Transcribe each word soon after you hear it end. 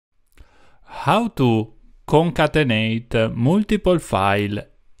how to concatenate multiple files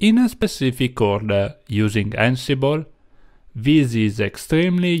in a specific order using Ansible. This is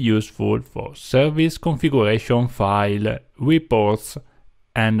extremely useful for service configuration file, reports,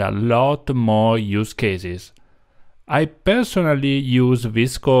 and a lot more use cases. I personally use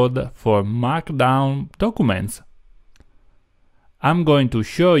this code for Markdown documents. I'm going to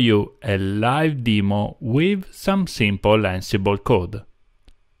show you a live demo with some simple Ansible code.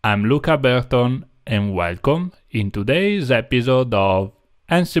 I'm Luca Burton and welcome in today's episode of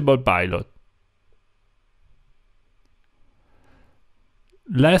Ansible Pilot.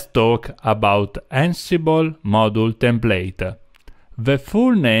 Let's talk about Ansible module template. The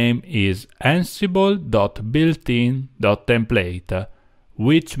full name is ansible.builtin.template,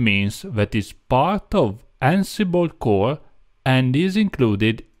 which means that it's part of Ansible core and is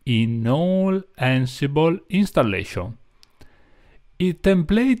included in all Ansible installation. It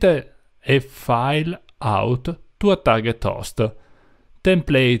templates a file out to a target host.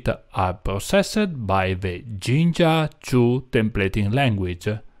 Templates are processed by the Jinja 2 templating language.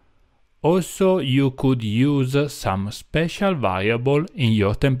 Also, you could use some special variable in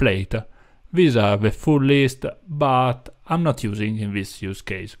your template. These are the full list, but I'm not using in this use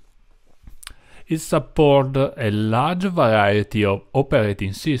case. It supports a large variety of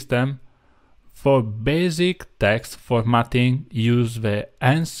operating systems. For basic text formatting, use the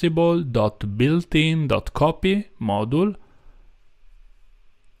ansible.builtin.copy module,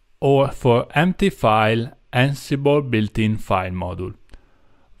 or for empty file, Ansible built-in file module.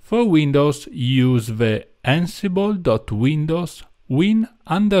 For Windows, use the ansible.windows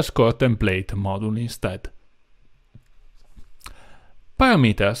win_template module instead.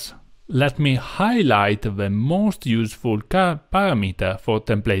 Parameters. Let me highlight the most useful parameter for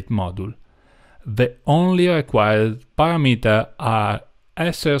template module. The only required parameters are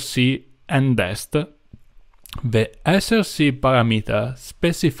src and dest. The src parameter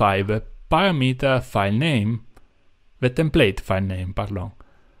specifies the parameter file name, the template file name, pardon.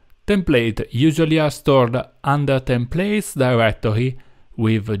 Templates usually are stored under templates directory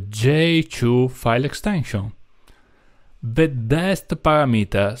with J2 file extension. The dest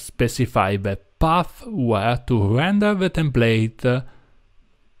parameter specifies the path where to render the template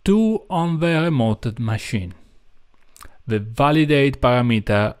to on the remote machine. The validate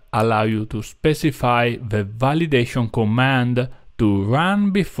parameter allows you to specify the validation command to run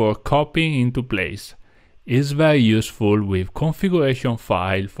before copying into place. Is very useful with configuration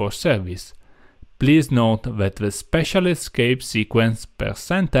file for service. Please note that the special escape sequence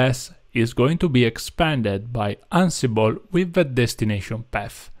 %s is going to be expanded by Ansible with the destination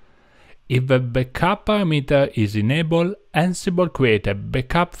path. If the backup parameter is enabled, Ansible creates a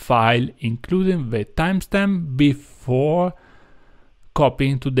backup file including the timestamp before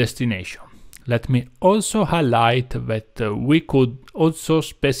copying to destination. Let me also highlight that we could also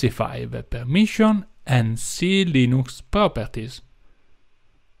specify the permission and see Linux properties.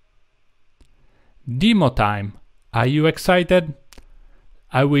 Demo time. Are you excited?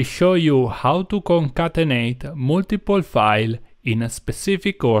 I will show you how to concatenate multiple files in a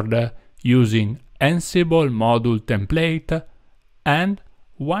specific order using Ansible module template and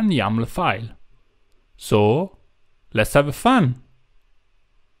one YAML file. So, let's have fun!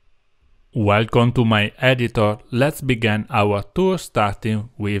 Welcome to my editor. Let's begin our tour starting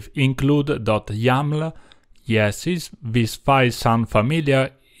with include.yaml. Yes, this file sounds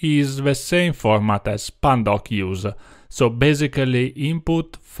familiar, is the same format as Pandoc use. So basically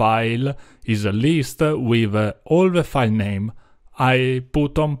input file is a list with all the file name. I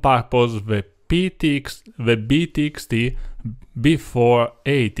put on purpose the b.txt before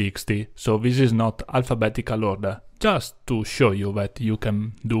a.txt, so this is not alphabetical order, just to show you that you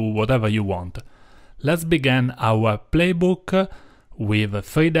can do whatever you want. Let's begin our playbook with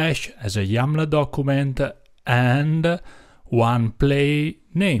 3- as a YAML document and one play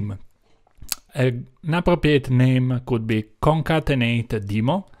name. An appropriate name could be concatenate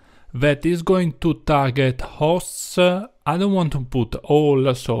demo. That is going to target hosts. I don't want to put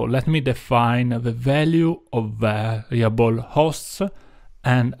all, so let me define the value of variable hosts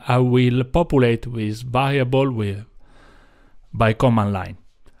and I will populate this variable by command line.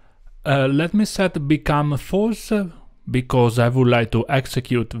 Let me set become false because I would like to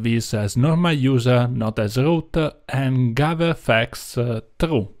execute this as normal user, not as root, and gather facts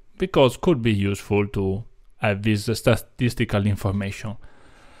true because could be useful to have this statistical information.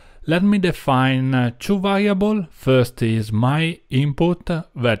 Let me define two variables. First is my input,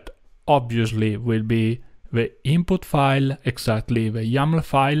 that obviously will be the input file, exactly the YAML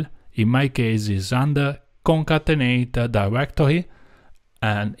file. In my case is under concatenate directory.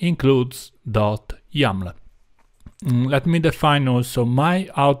 and includes.yaml. Let me define also my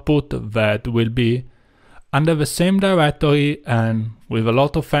output that will be under the same directory and with a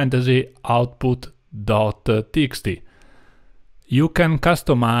lot of fantasy, output.txt. You can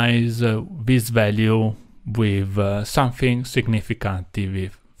customize this value with something significant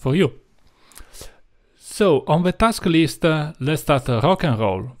for you. So on the task list, let's start rock and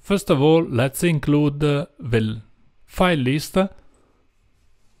roll. First of all, let's include the file list,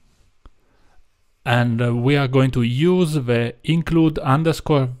 and we are going to use the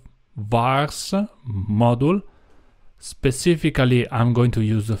include_vars module. Specifically, I'm going to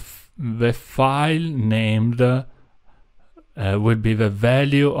use the file named will be the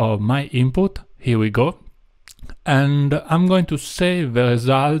value of my input. Here we go. And I'm going to save the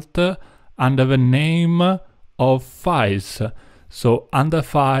result under the name of files. So under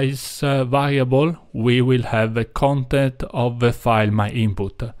files variable, we will have the content of the file my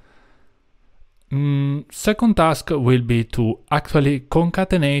input. Second task will be to actually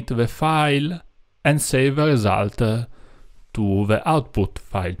concatenate the file and save the result to the output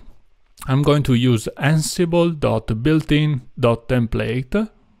file. I'm going to use ansible.builtin.template.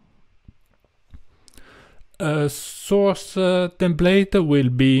 Source template will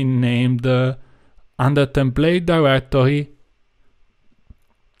be named under template directory,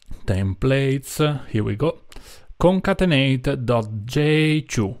 templates, here we go,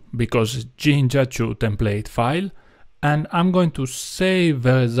 concatenate.j2 because Jinja2 template file, and I'm going to save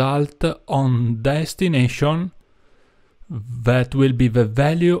the result on destination. That will be the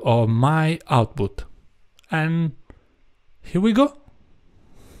value of my output. And here we go.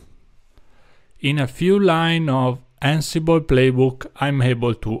 In a few lines of Ansible playbook, I'm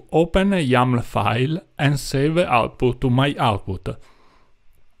able to open a YAML file and save the output to my output.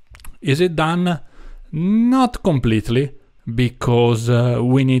 Is it done? Not completely, because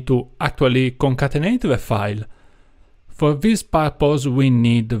we need to actually concatenate the file. For this purpose, we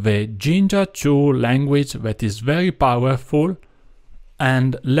need the Jinja2 language that is very powerful,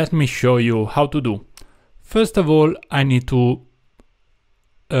 and let me show you how to do. First of all, I need to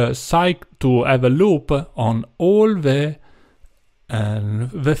have a loop on all the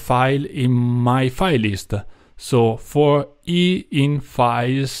file in my file list. So for e in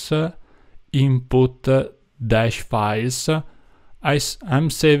files input dash files, I'm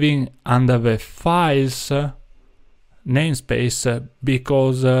saving under the files namespace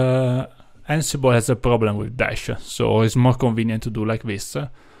because Ansible has a problem with dash, so it's more convenient to do like this,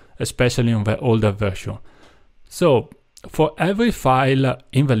 especially on the older version. So for every file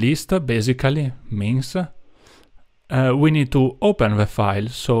in the list, basically means we need to open the file.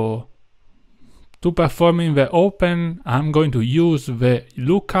 So to perform the open, I'm going to use the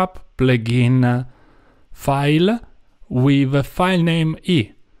lookup plugin file with the file name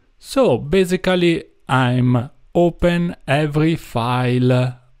e. So basically I'm open every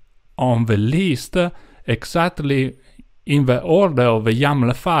file on the list exactly in the order of the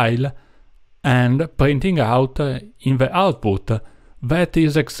YAML file and printing out in the output. That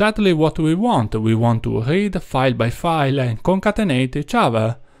is exactly what we want. We want to read file by file and concatenate each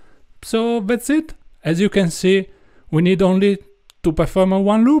other. So that's it. As you can see, we need only to perform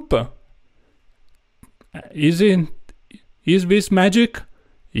one loop. Is this magic?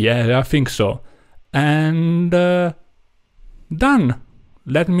 Yeah, I think so. And done.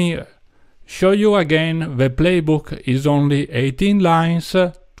 Let me show you again. The playbook is only 18 lines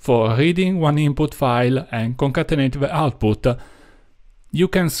for reading one input file and concatenate the output. You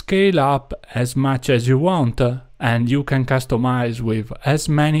can scale up as much as you want, and you can customize with as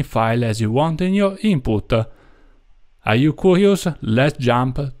many files as you want in your input. Are you curious? Let's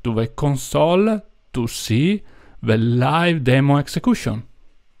jump to the console to see the live demo execution.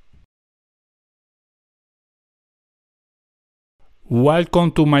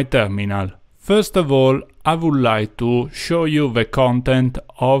 Welcome to my terminal. First of all, I would like to show you the content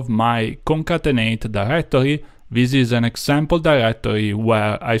of my concatenate directory. This is an example directory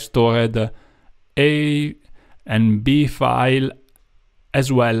where I stored A and B file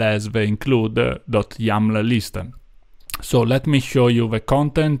as well as the include.yaml list. So let me show you the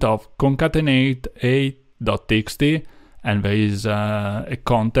content of concatenate a.txt, and there is a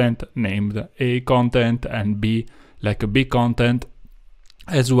content named A content and B like a B content,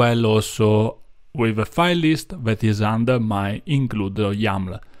 as well also with a file list that is under my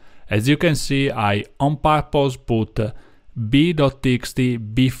include.yaml. As you can see, I on purpose put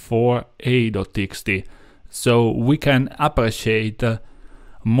b.txt before a.txt, so we can appreciate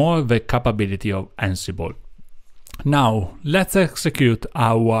more the capability of Ansible. Now let's execute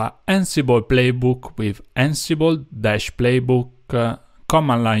our Ansible playbook with ansible-playbook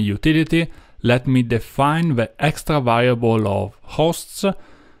command line utility, let me define the extra variable of hosts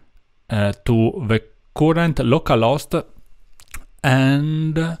to the current localhost,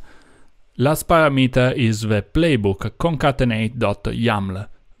 and last parameter is the playbook concatenate.yaml.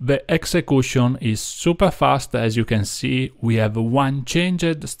 The execution is super fast. As you can see, we have one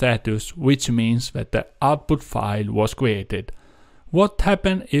changed status, which means that the output file was created. What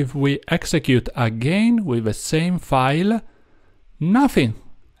happens if we execute again with the same file? Nothing.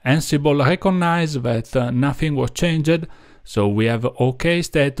 Ansible recognizes that nothing was changed, so we have OK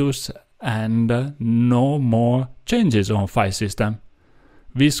status and no more changes on file system.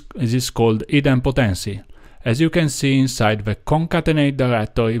 This is called idempotency. As you can see, inside the concatenate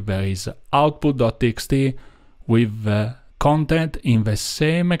directory there is output.txt with the content in the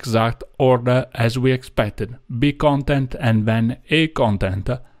same exact order as we expected, B content and then A content.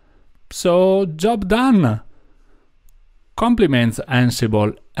 So job done! Compliments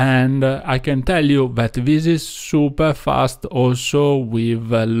Ansible, and I can tell you that this is super fast also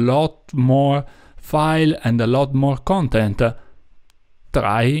with a lot more file and a lot more content.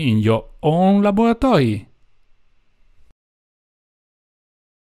 Try in your own laboratory.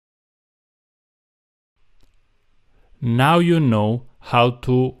 Now you know how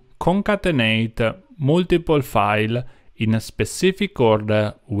to concatenate multiple files in a specific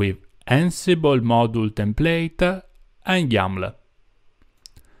order with Ansible module template and YAML.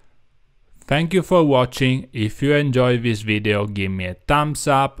 Thank you for watching. If you enjoyed this video, give me a thumbs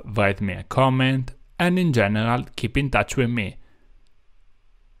up, write me a comment, and in general, keep in touch with me.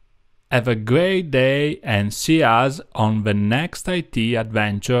 Have a great day and see us on the next IT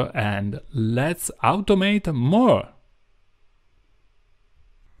adventure, and let's automate more!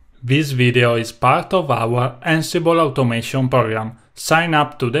 This video is part of our Ansible automation program. Sign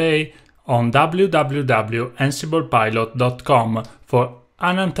up today on www.ansiblepilot.com for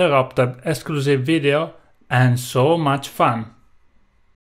uninterrupted exclusive video and so much fun!